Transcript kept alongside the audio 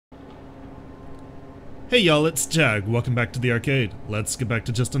Hey y'all, it's Jag. Welcome back to the arcade. Let's get back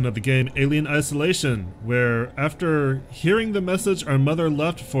to just another game, Alien Isolation, where after hearing the message our mother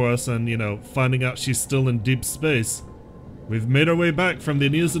left for us and, you know, finding out she's still in deep space, we've made our way back from the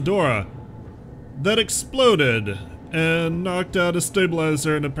Anesidora that exploded and knocked out a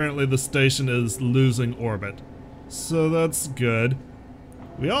stabilizer, and apparently the station is losing orbit. So that's good.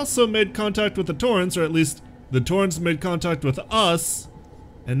 We also made contact with the Torrens, or at least the Torrens made contact with us.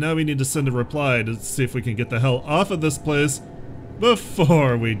 And now we need to send a reply to see if we can get the hell off of this place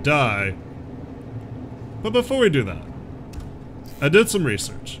before we die. But before we do that, I did some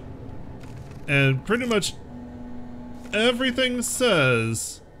research. And pretty much everything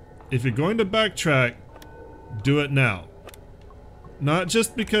says if you're going to backtrack, do it now. Not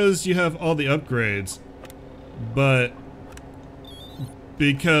just because you have all the upgrades, but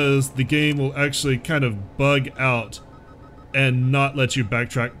because the game will actually kind of bug out and not let you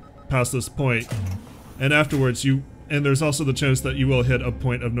backtrack past this point, and afterwards and there's also the chance that you will hit a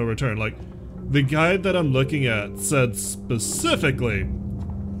point of no return. Like, the guide that I'm looking at said specifically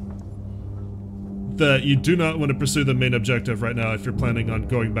that you do not want to pursue the main objective right now if you're planning on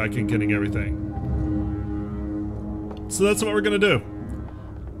going back and getting everything. So that's what we're gonna do.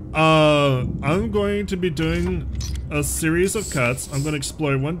 I'm going to be doing a series of cuts. I'm going to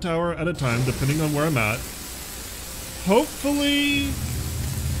explore one tower at a time depending on where I'm at. Hopefully,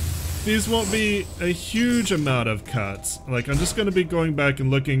 these won't be a huge amount of cuts. Like, I'm just going to be going back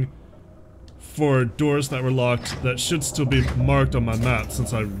and looking for doors that were locked that should still be marked on my map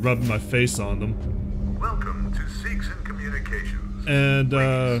since I rubbed my face on them. Welcome to Seeks and Communications. And,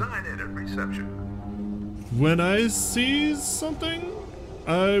 sign in at reception. when I see something,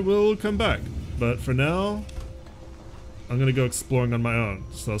 I will come back. But for now, I'm going to go exploring on my own.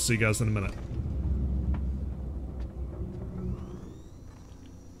 So I'll see you guys in a minute.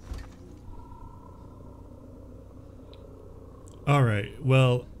 Alright,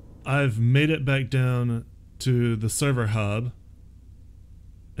 well, I've made it back down to the server hub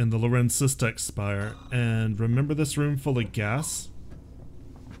in the Lorenz Systech Spire, and remember this room full of gas?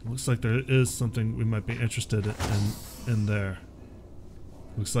 Looks like there is something we might be interested in there.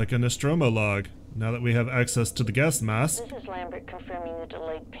 Looks like a Nostromo log, now that we have access to the gas mask. This is Lambert confirming the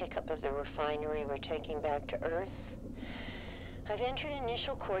delayed pickup of the refinery we're taking back to Earth. I've entered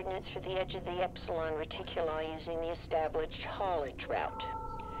initial coordinates for the edge of the Epsilon Reticuli using the established haulage route.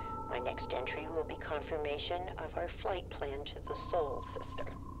 My next entry will be confirmation of our flight plan to the Sol system.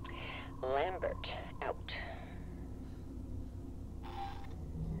 Lambert, out.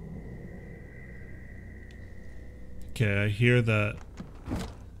 Okay, I hear that.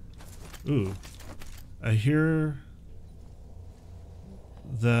 Ooh. I hear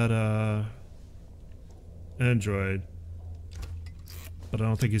that, android. But I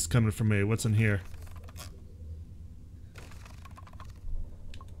don't think he's coming for me. What's in here?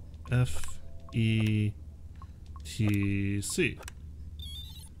 F-E-T-C.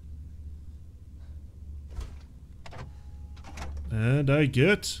 And I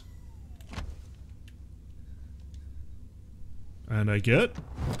get...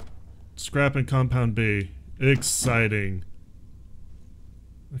 Scrap and Compound B. Exciting.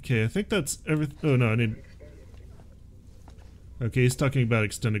 Okay, I think that's everything. Oh no, I need... Okay, he's talking about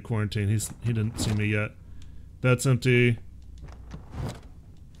extended quarantine. He didn't see me yet. That's empty.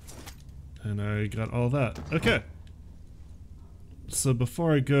 And I got all that. Okay. So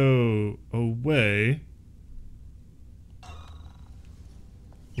before I go away,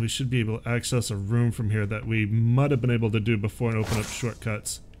 we should be able to access a room from here that we might have been able to do before and open up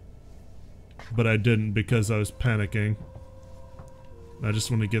shortcuts. But I didn't because I was panicking. I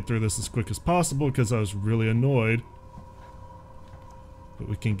just want to get through this as quick as possible because I was really annoyed. But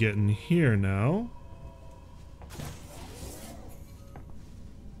we can get in here now.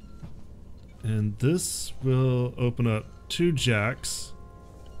 And this will open up 2 jacks.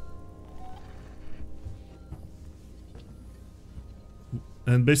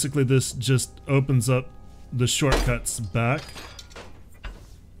 And basically this just opens up the shortcuts back.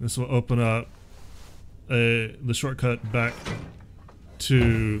 This will open up the shortcut back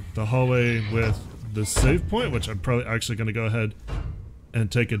to the hallway with the save point, which I'm probably actually going to go ahead and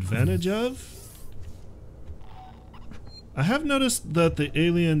take advantage of. I have noticed that the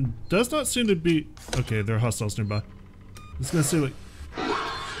alien does not seem to be... Okay, there are hostiles nearby. It's gonna say like...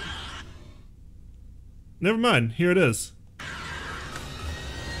 Never mind, here it is.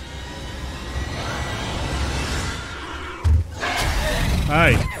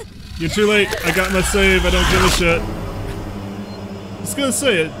 Hi. You're too late. I got my save. I don't give a shit. I was gonna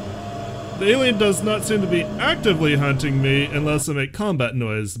say it. The alien does not seem to be actively hunting me unless I make combat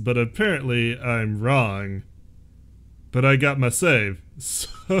noise, but apparently I'm wrong. But I got my save, so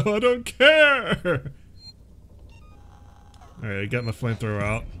I don't care! Alright, I got my flamethrower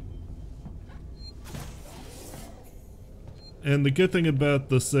out. And the good thing about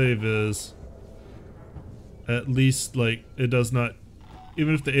the save is, at least, like, it does not,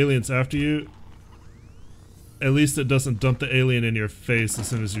 even if the alien's after you, at least it doesn't dump the alien in your face as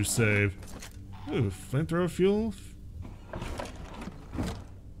soon as you save. Ooh, flamethrower fuel?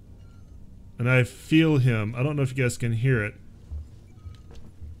 And I feel him. I don't know if you guys can hear it.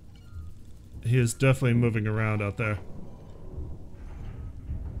 He is definitely moving around out there.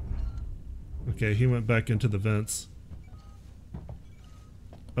 Okay, he went back into the vents.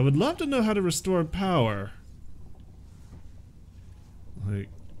 I would love to know how to restore power. Like,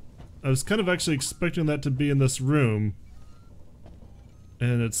 I was kind of actually expecting that to be in this room,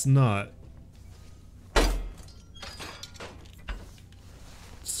 and it's not.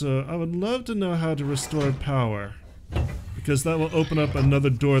 So I would love to know how to restore power, because that will open up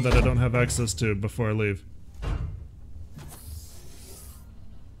another door that I don't have access to before I leave.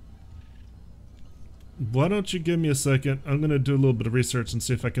 Why don't you give me a second? I'm gonna do a little bit of research and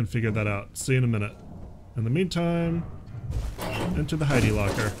see if I can figure that out. See you in a minute. In the meantime, enter the hidey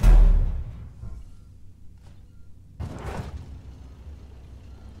locker.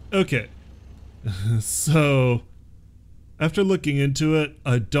 Okay. So, after looking into it,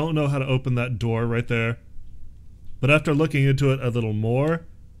 I don't know how to open that door right there. But after looking into it a little more,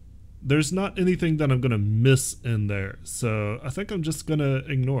 there's not anything that I'm gonna miss in there. So, I think I'm just gonna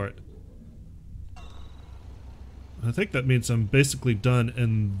ignore it. I think that means I'm basically done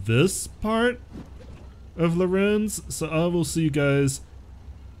in this part of Lorenz, so I will see you guys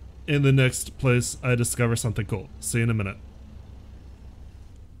in the next place I discover something cool. See you in a minute.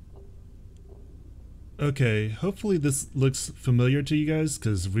 Okay, hopefully this looks familiar to you guys,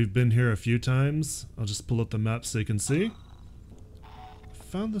 because we've been here a few times. I'll just pull up the map so you can see.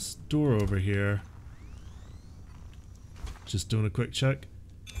 Found this door over here. Just doing a quick check.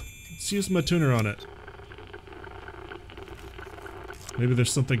 Let's use my tuner on it. Maybe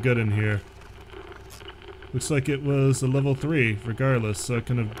there's something good in here. Looks like it was a level 3, regardless, so I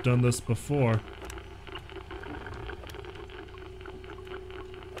could have done this before.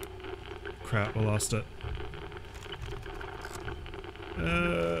 Crap, I lost it.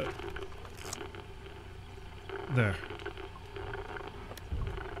 There.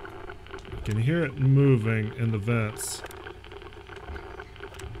 I can hear it moving in the vents.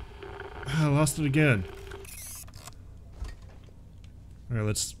 I lost it again. Alright,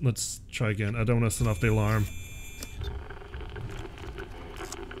 let's try again. I don't want to set off the alarm.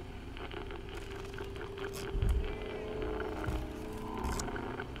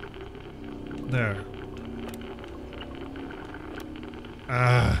 There.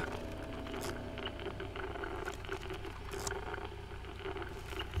 Ah.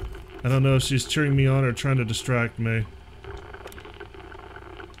 I don't know if she's cheering me on or trying to distract me.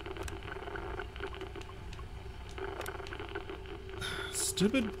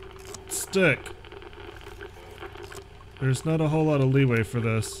 Stupid stick. There's not a whole lot of leeway for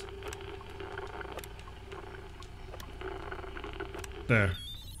this. There.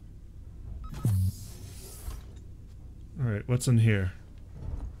 Alright, what's in here?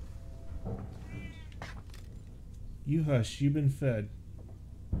 You hush, you've been fed.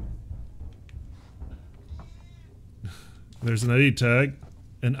 There's an ID tag.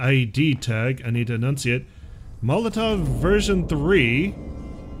 An ID tag, I need to enunciate. Molotov version 3.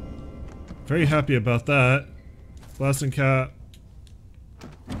 Very happy about that. Blasting cap.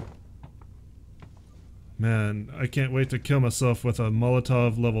 Man, I can't wait to kill myself with a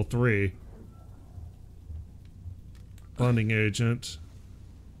Molotov level 3. Bonding agent.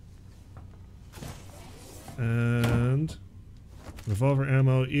 And revolver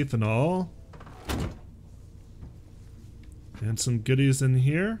ammo, ethanol. And some goodies in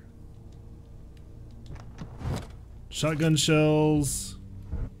here. Shotgun shells.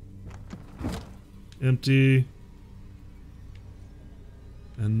 Empty.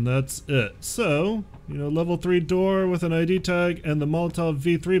 And that's it. So, you know, level 3 door with an ID tag and the Molotov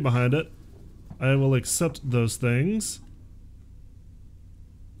V3 behind it. I will accept those things.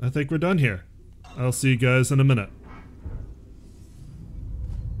 I think we're done here. I'll see you guys in a minute.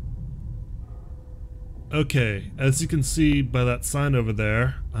 Okay, as you can see by that sign over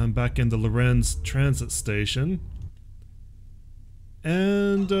there, I'm back in the Lorenz transit station.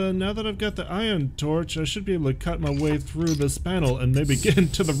 And now that I've got the ion torch, I should be able to cut my way through this panel and maybe get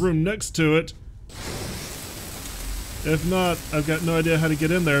into the room next to it. If not, I've got no idea how to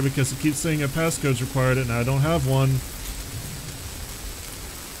get in there because it keeps saying a passcode's required and I don't have one.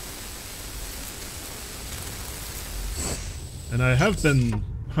 And I have been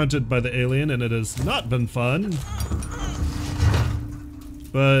hunted by the alien and it has not been fun.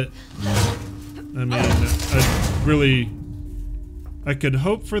 But, I mean, I could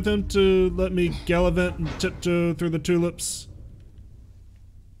hope for them to let me gallivant and tiptoe through the tulips.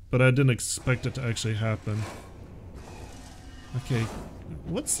 But I didn't expect it to actually happen. Okay,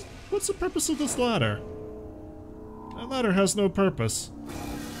 what's the purpose of this ladder? That ladder has no purpose.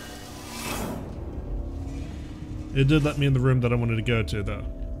 It did let me in the room that I wanted to go to, though.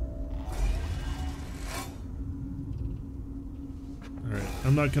 Alright,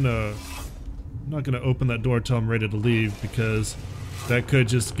 I'm not gonna open that door till I'm ready to leave because that could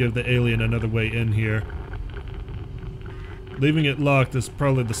just give the alien another way in here. Leaving it locked is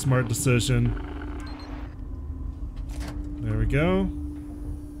probably the smart decision. There we go.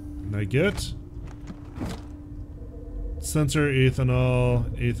 And I get sensor,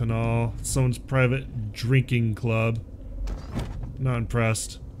 ethanol, someone's private drinking club. Not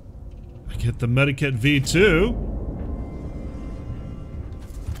impressed. I get the Medikit V2.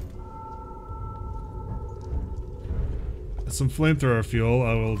 Some flamethrower fuel.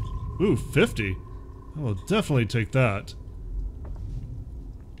 I will. Ooh, 50. I will definitely take that.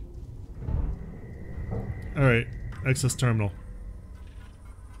 Alright, access terminal.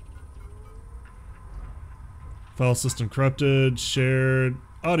 File system corrupted, shared,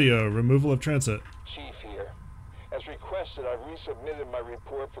 audio, removal of transit. Chief here. As requested, I've resubmitted my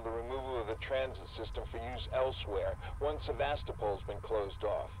report for the removal of the transit system for use elsewhere, once Sevastopol's been closed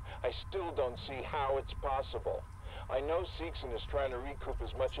off. I still don't see how it's possible. I know Seegson is trying to recoup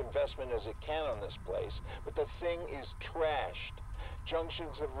as much investment as it can on this place, but the thing is trashed.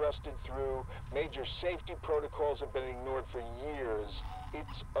 Junctions have rusted through, major safety protocols have been ignored for years.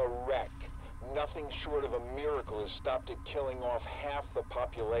 It's a wreck. Nothing short of a miracle has stopped it killing off half the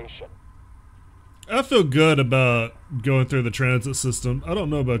population. I feel good about going through the transit system. I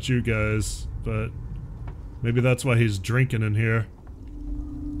don't know about you guys, but maybe that's why he's drinking in here.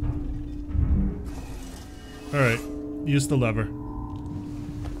 Alright, use the lever.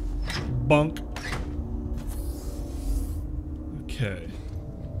 Bonk. Okay.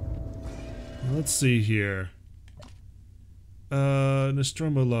 Let's see here.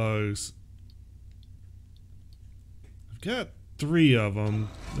 Nostromo logs. I've got 3 of them.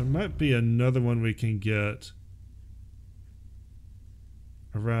 There might be another one we can get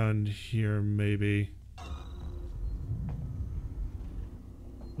around here, maybe.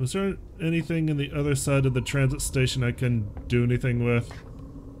 Was there anything in the other side of the transit station I can do anything with?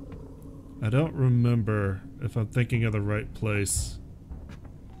 I don't remember if I'm thinking of the right place.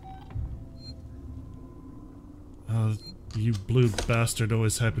 Oh, you blue bastard,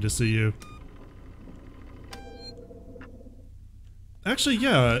 always happy to see you. Actually,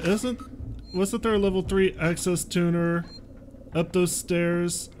 yeah, wasn't there a level 3 access tuner up those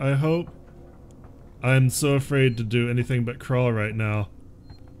stairs, I hope? I'm so afraid to do anything but crawl right now.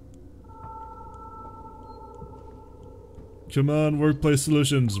 Come on, Workplace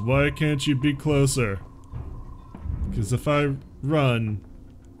Solutions, why can't you be closer? Because if I run,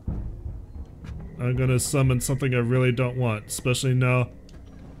 I'm gonna summon something I really don't want, especially now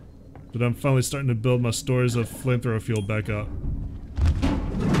that I'm finally starting to build my stores of flamethrower fuel back up.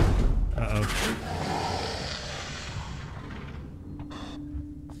 Uh-oh.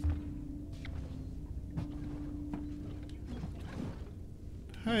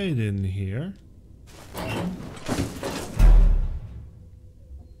 Hide in here.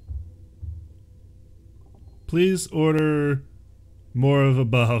 Please order more of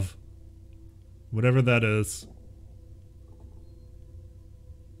above. Whatever that is.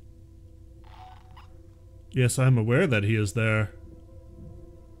 Yes, I'm aware that he is there.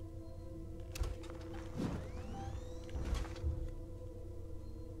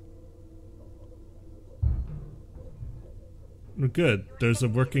 Well, good. There's a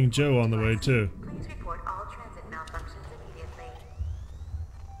working Joe on the way too. Please report all transit malfunctions immediately.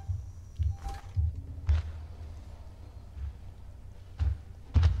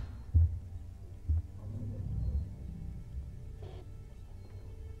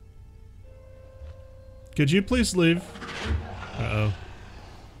 Could you please leave? Uh-oh.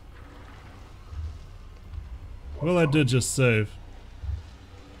 Well, I did just save.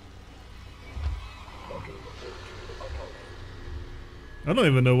 I don't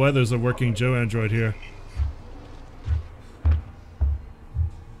even know why there's a working Joe android here.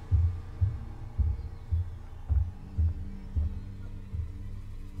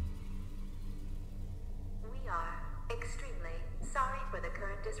 We are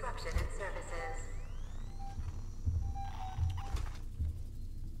current disruption in services.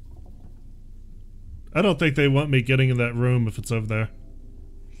 I don't think they want me getting in that room if it's over there.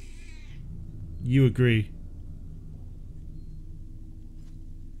 You agree.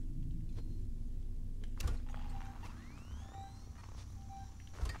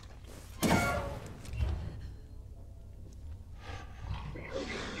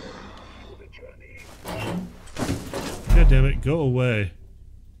 God damn it, go away.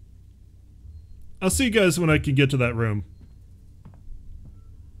 I'll see you guys when I can get to that room.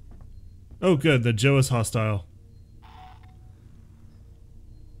 Oh good, the Joe is hostile.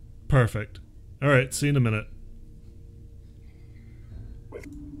 Perfect. Alright, see you in a minute.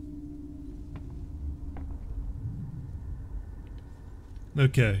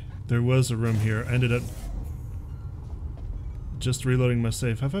 Okay, there was a room here. I ended up just reloading my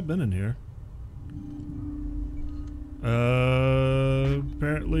save. Have I been in here?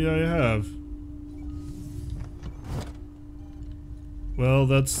 Apparently I have. Well,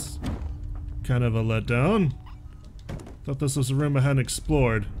 that's kind of a letdown. Thought this was a room I hadn't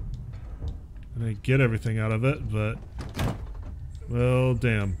explored. I didn't get everything out of it, but... well,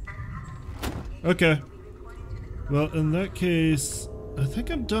 damn. Okay. Well, in that case, I think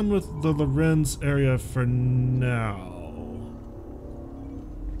I'm done with the Lorenz area for now.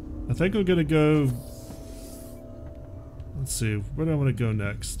 I think I'm gonna go... let's see, where do I want to go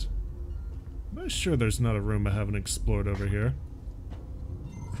next? I'm not sure there's not a room I haven't explored over here.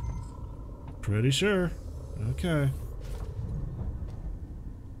 Pretty sure. Okay.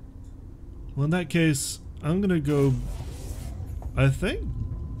 Well, in that case, I'm gonna go, I think,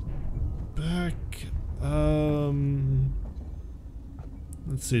 back,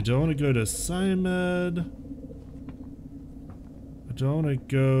 let's see, do I want to go to SciMed? Or do I want to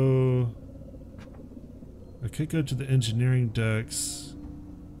go... I could go to the engineering decks.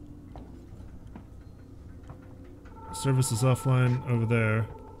 Service is offline over there.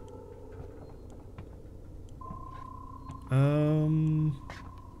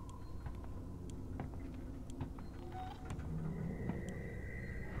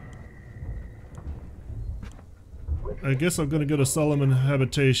 I guess I'm gonna go to Solomon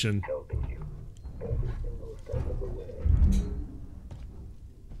Habitation.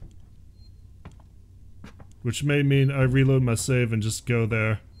 Which may mean I reload my save and just go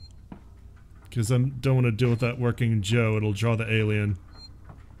there. Because I don't want to deal with that working Joe, it'll draw the alien.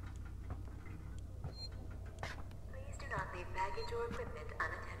 Please do not leave baggage or equipment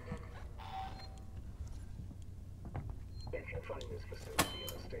unattended. If you find this facility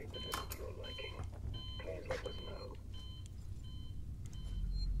in a state that isn't your liking, please let us know.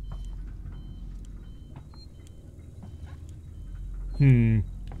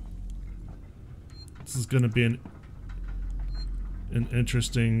 This is gonna be an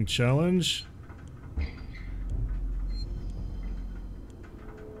interesting challenge.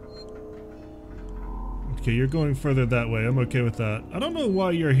 Okay, you're going further that way. I'm okay with that. I don't know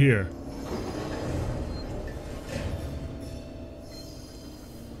why you're here.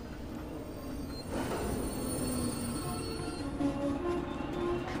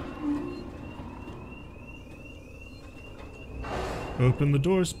 Open the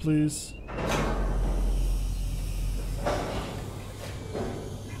doors, please.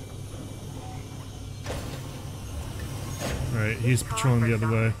 Alright, he's patrolling the other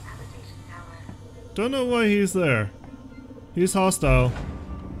way. Don't know why he's there. He's hostile.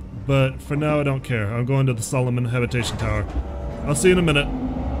 But for now I don't care. I'm going to the Solomon Habitation Tower. I'll see you in a minute.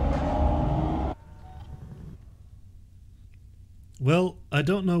 Well, I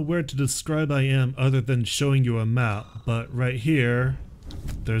don't know where to describe I am other than showing you a map, but right here,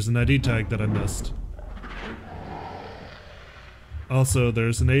 there's an ID tag that I missed. Also,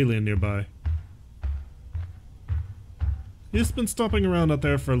 there's an alien nearby. He's been stomping around out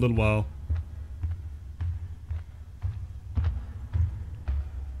there for a little while.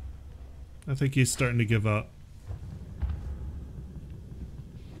 I think he's starting to give up.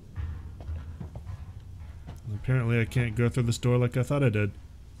 Apparently I can't go through this door like I thought I did.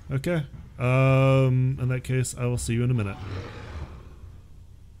 Okay. In that case, I will see you in a minute.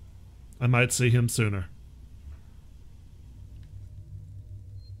 I might see him sooner.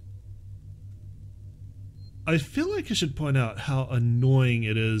 I feel like I should point out how annoying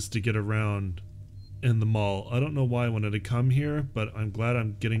it is to get around in the mall. I don't know why I wanted to come here, but I'm glad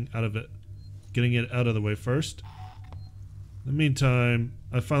I'm getting it out of the way first. In the meantime,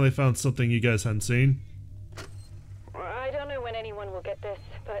 I finally found something you guys hadn't seen. I don't know when anyone will get this,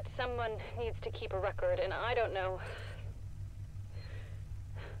 but someone needs to keep a record, and I don't know.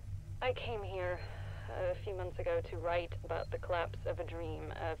 I came here a few months ago to write about the collapse of a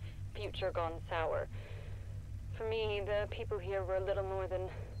dream, a future gone sour. For me, the people here were little more than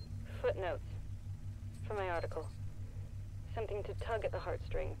footnotes for my article. Something to tug at the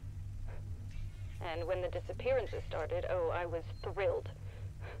heartstrings. And when the disappearances started, oh, I was thrilled.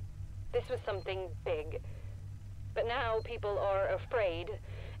 This was something big. But now people are afraid,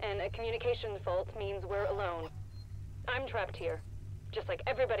 and a communication fault means we're alone. I'm trapped here, just like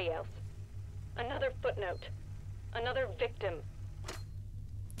everybody else. Another footnote. Another victim.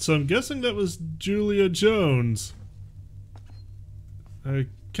 So I'm guessing that was Julia Jones. I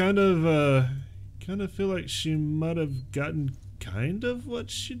kind of feel like she might have gotten kind of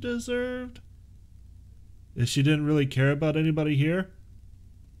what she deserved. If she didn't really care about anybody here.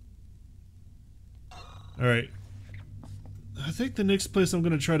 Alright. I think the next place I'm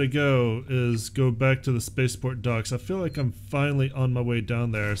going to try to go is go back to the spaceport docks. I feel like I'm finally on my way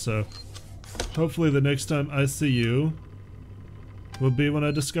down there, so hopefully the next time I see you will be when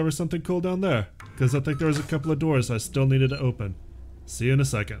I discover something cool down there. Because I think there was a couple of doors I still needed to open. See you in a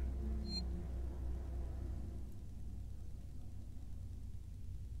second.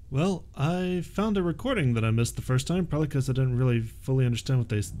 Well, I found a recording that I missed the first time, probably because I didn't really fully understand what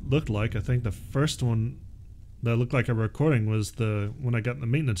they looked like. I think the first one that looked like a recording was the one I got in the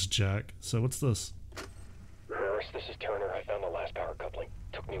maintenance jack. So what's this? Reverse, this is Turner. I found the last power coupling.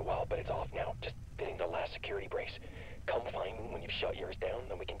 Took me a while, but it's off now. Just fitting the last security brace. Come find me when you've shut yours down,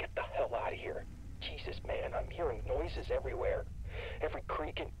 then we can get the hell out of here. Jesus, man, I'm hearing noises everywhere. Every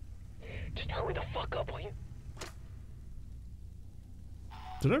creak and... Just hurry the fuck up, will you?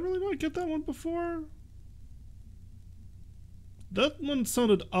 Did I really not get that one before? That one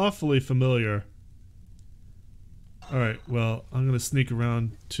sounded awfully familiar. Alright, well, I'm gonna sneak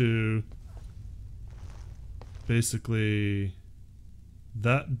around to basically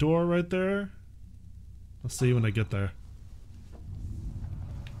that door right there. I'll see you when I get there.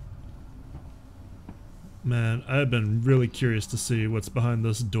 Man, I've been really curious to see what's behind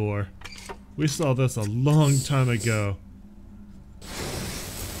this door. We saw this a long time ago.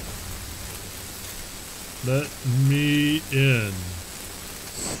 Let me in.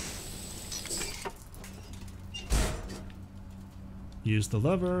 Use the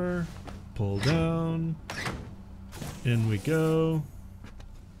lever, pull down, in we go.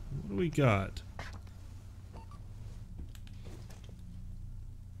 What do we got?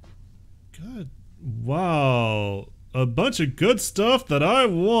 God, wow, a bunch of good stuff that I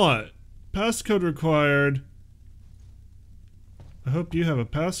want. Passcode required. I hope you have a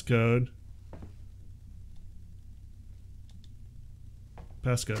passcode.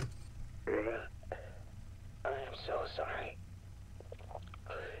 Passcode. I am so sorry.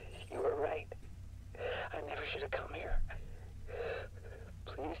 You were right. I never should have come here.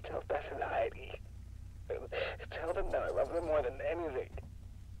 Please tell Beth and Heidi. Tell them that I love them more than anything.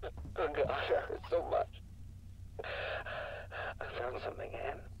 Oh gosh, I hurt so much. I found something,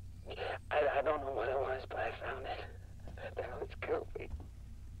 Anne. I don't know what it was, but I found it. Now it's killed me.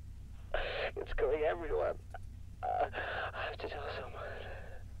 It's killing everyone. I have to tell someone.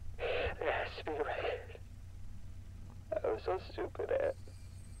 There has to be a record. I was so stupid, Anne.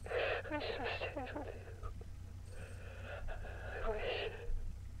 I should have stayed with you. I wish.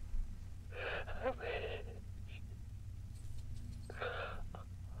 I wish.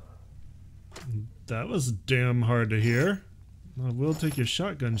 That was damn hard to hear. I will take your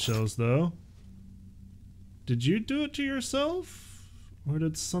shotgun shells, though. Did you do it to yourself? Or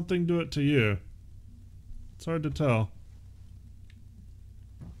did something do it to you? It's hard to tell.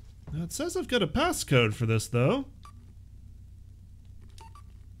 Now it says I've got a passcode for this, though.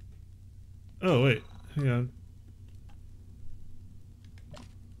 Oh, wait. Hang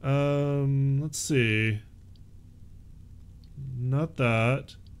on. Let's see. Not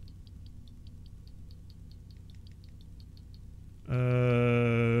that.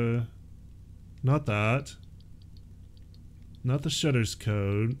 Not that. Not the shutters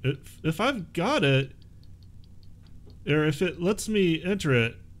code. If I've got it, or if it lets me enter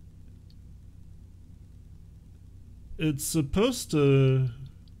it, it's supposed to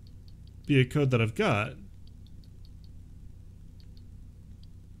be a code that I've got.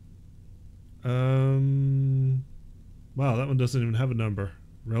 Wow, that one doesn't even have a number.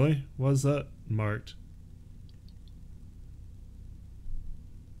 Really? Why is that marked?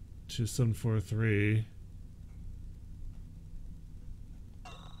 2743.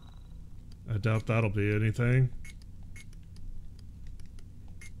 I doubt that'll be anything.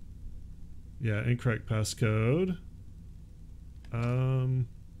 Yeah, incorrect passcode.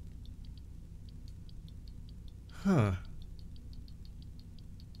 Huh.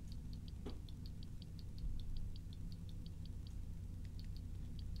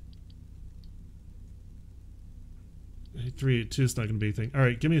 382 is not going to be anything.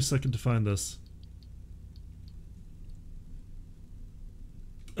 Alright, give me a second to find this.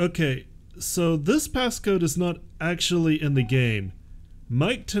 Okay, so this passcode is not actually in the game.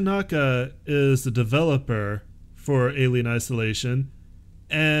 Mike Tanaka is the developer for Alien Isolation,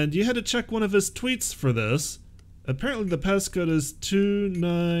 and you had to check one of his tweets for this. Apparently the passcode is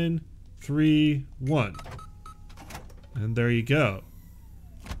 2931. And there you go.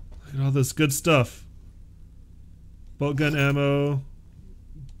 Look at all this good stuff. Bolt gun ammo,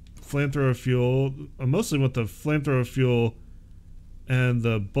 flamethrower fuel. I mostly want the flamethrower fuel and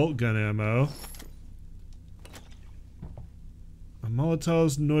the bolt gun ammo.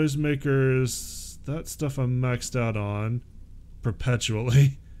 Molotovs, noisemakers, that stuff I'm maxed out on.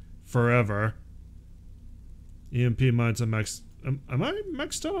 Perpetually. Forever. EMP mines I'm maxed... Am I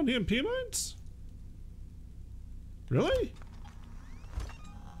maxed out on EMP mines? Really?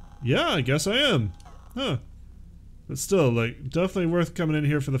 Yeah, I guess I am. Huh. But still, like, definitely worth coming in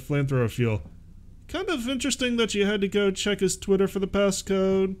here for the flamethrower fuel. Kind of interesting that you had to go check his Twitter for the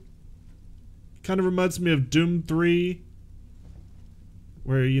passcode. Kind of reminds me of Doom 3.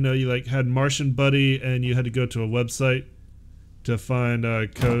 Where, you know, you like had Martian Buddy and you had to go to a website to find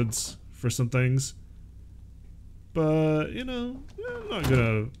codes for some things. But, you know, I'm not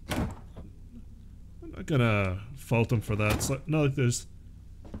gonna fault him for that. It's like, not like there's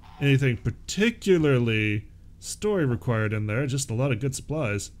anything particularly story required in there, just a lot of good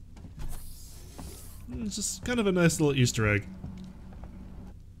supplies. It's just kind of a nice little Easter egg.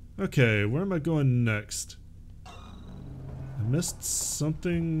 Okay, where am I going next? I missed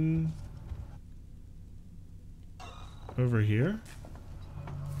something over here.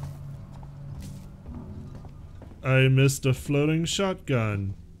 I missed a floating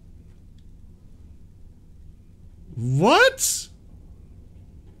shotgun. What?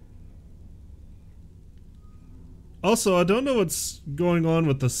 Also, I don't know what's going on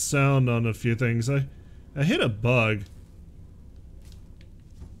with the sound on a few things. I hit a bug.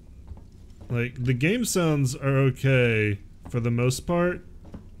 Like, the game sounds are okay for the most part,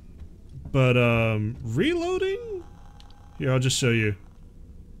 but reloading? Here, I'll just show you.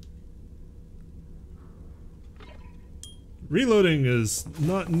 Reloading is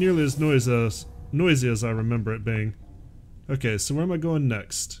not nearly as noisy as I remember it being. Okay, so where am I going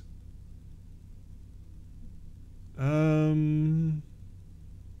next? I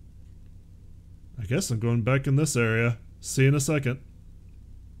guess I'm going back in this area. See you in a second.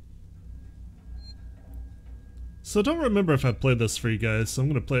 So I don't remember if I played this for you guys, so I'm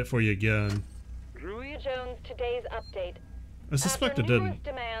gonna play it for you again. Julia Jones, today's update. I suspect After it numerous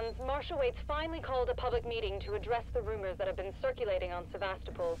didn't. demands, Marshal Waits finally called a public meeting to address the rumors that have been circulating on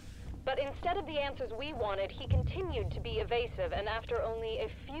Sevastopol. But instead of the answers we wanted, he continued to be evasive, and after only a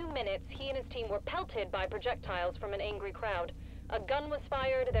few minutes, he and his team were pelted by projectiles from an angry crowd. A gun was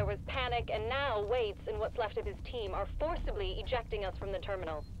fired, there was panic, and now Waits and what's left of his team are forcibly ejecting us from the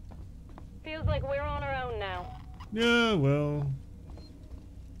terminal. Feels like we're on our own now. Yeah, well,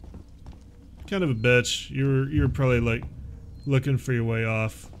 kind of a bitch. You're probably like looking for your way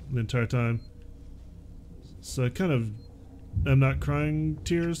off the entire time. So I kind of am not crying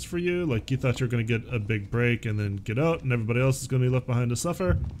tears for you. Like you thought you were gonna get a big break and then get out, and everybody else is gonna be left behind to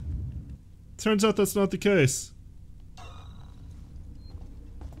suffer. Turns out that's not the case.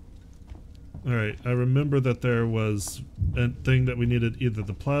 Alright, I remember that there was a thing that we needed either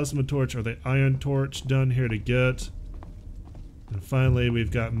the plasma torch or the iron torch down here to get. And finally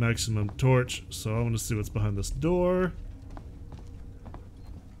we've got maximum torch, so I want to see what's behind this door.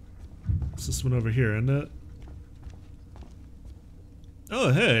 It's this one over here, isn't it?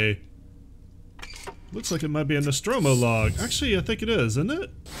 Oh, hey! Looks like it might be a Nostromo log. Actually, I think it is, isn't it?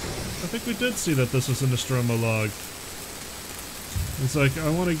 I think we did see that this was a Nostromo log. It's like,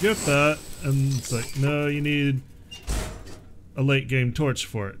 I want to get that, and it's like, no, you need a late game torch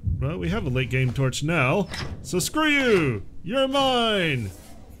for it. Well, we have a late game torch now, so screw you! You're mine!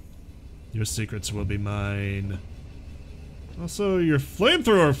 Your secrets will be mine. Also, your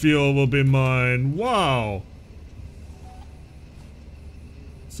flamethrower fuel will be mine. Wow!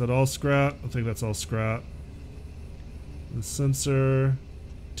 Is that all scrap? I think that's all scrap. The sensor.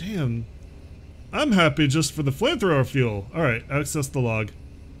 Damn. I'm happy just for the flamethrower fuel. Alright, access the log.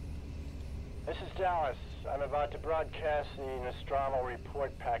 This is Dallas. I'm about to broadcast the Nostromo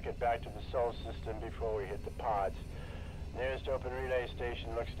report packet back to the Sol system before we hit the pods. Nearest open relay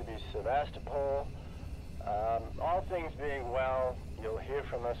station looks to be Sevastopol. All things being well, you'll hear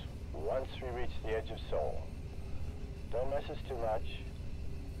from us once we reach the edge of Sol. Don't miss us too much.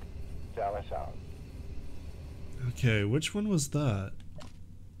 Dallas out. Okay, which one was that?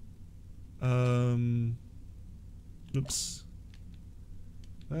 Oops.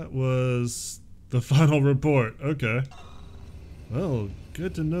 That was the final report. Okay. Well,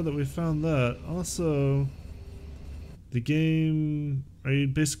 good to know that we found that. Also, the game... Are you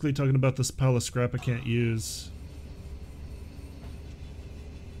basically talking about this pile of scrap I can't use?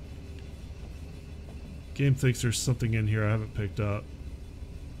 Game thinks there's something in here I haven't picked up.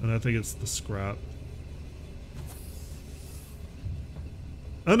 And I think it's the scrap.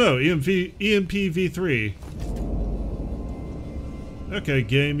 Oh no, EMP V3. Okay,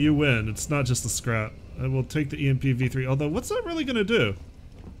 game, you win. It's not just the scrap. I will take the EMP V3. Although, what's that really gonna do?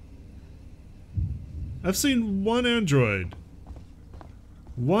 I've seen one android.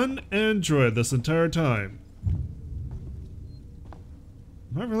 One android this entire time.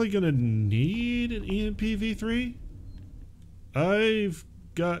 Am I really gonna need an EMP V3? I've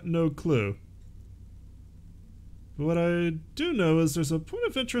got no clue. But what I do know is there's a point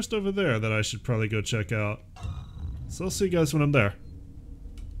of interest over there that I should probably go check out. So I'll see you guys when I'm there.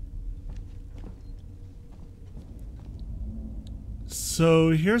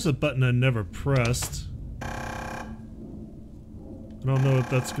 So here's a button I never pressed. I don't know what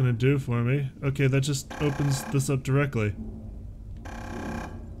that's gonna do for me. Okay, that just opens this up directly.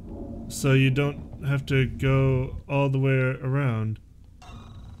 So you don't have to go all the way around.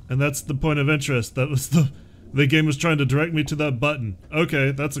 And that's the point of interest. That was the game was trying to direct me to that button.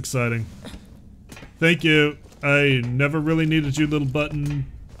 Okay, that's exciting. Thank you. I never really needed you, little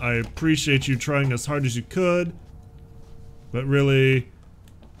button. I appreciate you trying as hard as you could. But really,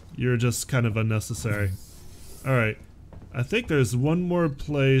 you're just kind of unnecessary. Alright. I think there's one more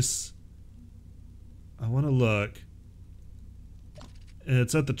place I want to look. And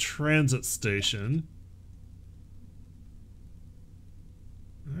it's at the transit station.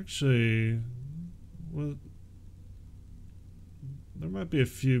 Actually, well, there might be a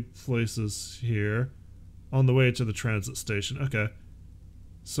few places here on the way to the transit station. Okay.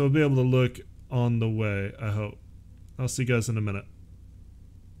 So we'll be able to look on the way, I hope. I'll see you guys in a minute.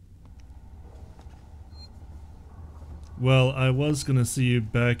 Well, I was gonna see you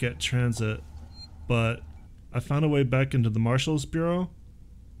back at transit, but I found a way back into the Marshal's Bureau,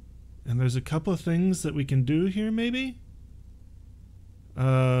 and there's a couple of things that we can do here, maybe?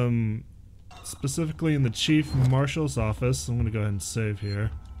 Specifically in the Chief Marshal's office. I'm gonna go ahead and save here.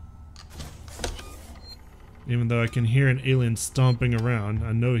 Even though I can hear an alien stomping around,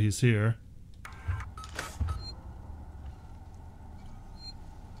 I know he's here.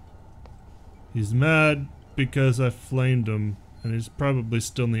 He's mad because I flamed him, and he's probably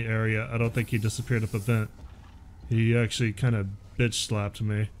still in the area. I don't think he disappeared up a vent. He actually kind of bitch slapped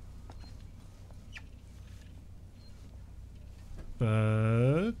me.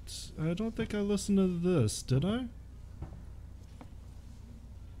 But I don't think I listened to this, did I?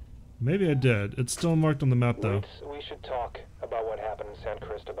 Maybe I did. It's still marked on the map though. We should talk about what happened in San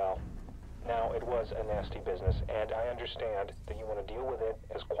Cristobal. Now, it was a nasty business, and I understand that you want to deal with it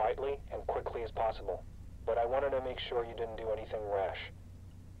as quietly and quickly as possible. But I wanted to make sure you didn't do anything rash.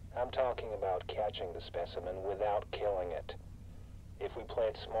 I'm talking about catching the specimen without killing it. If we play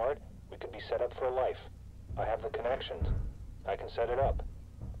it smart, we could be set up for life. I have the connections. I can set it up.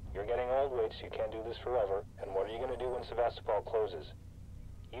 You're getting old, Wade, so you can't do this forever. And what are you going to do when Sevastopol closes?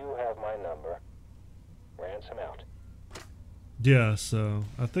 You have my number. Ransom out. Yeah, so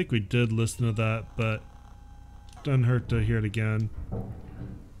I think we did listen to that, but doesn't hurt to hear it again.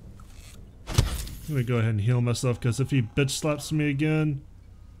 I'm gonna go ahead and heal myself, because if he bitch slaps me again,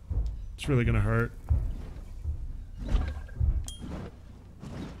 it's really gonna hurt.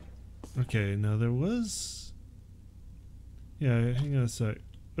 Okay, now there was... Yeah, hang on a sec.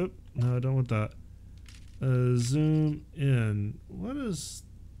 Oop, no, I don't want that. Zoom in. What is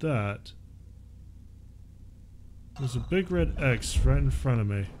that? There's a big red X right in front of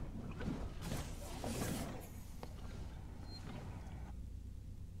me.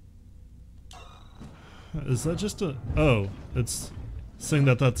 Is that just a... Oh, it's saying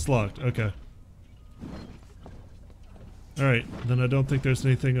that that's locked. Okay. Alright, then I don't think there's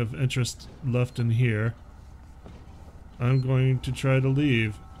anything of interest left in here. I'm going to try to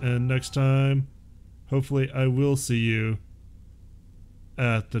leave, and next time, hopefully I will see you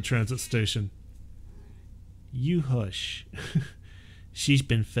at the transit station. You hush. She's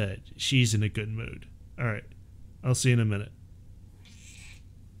been fed. She's in a good mood. Alright, I'll see you in a minute.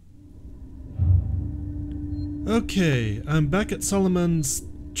 Okay, I'm back at Solomon's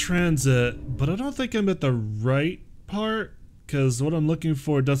transit, but I don't think I'm at the right part, because what I'm looking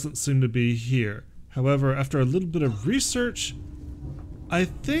for doesn't seem to be here. However, after a little bit of research, I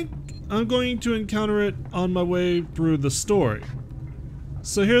think I'm going to encounter it on my way through the story.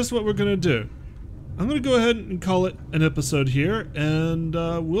 So here's what we're gonna do. I'm going to go ahead and call it an episode here, and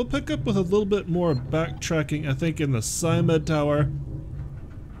we'll pick up with a little bit more backtracking, I think, in the Symed Tower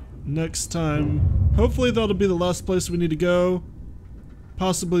next time. Hopefully that'll be the last place we need to go.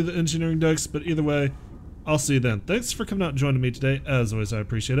 Possibly the engineering decks, but either way, I'll see you then. Thanks for coming out and joining me today. As always, I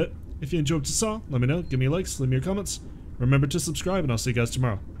appreciate it. If you enjoyed what you saw, let me know. Give me a like, leave me your comments. Remember to subscribe, and I'll see you guys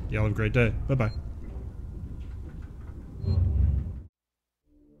tomorrow. Y'all have a great day. Bye-bye.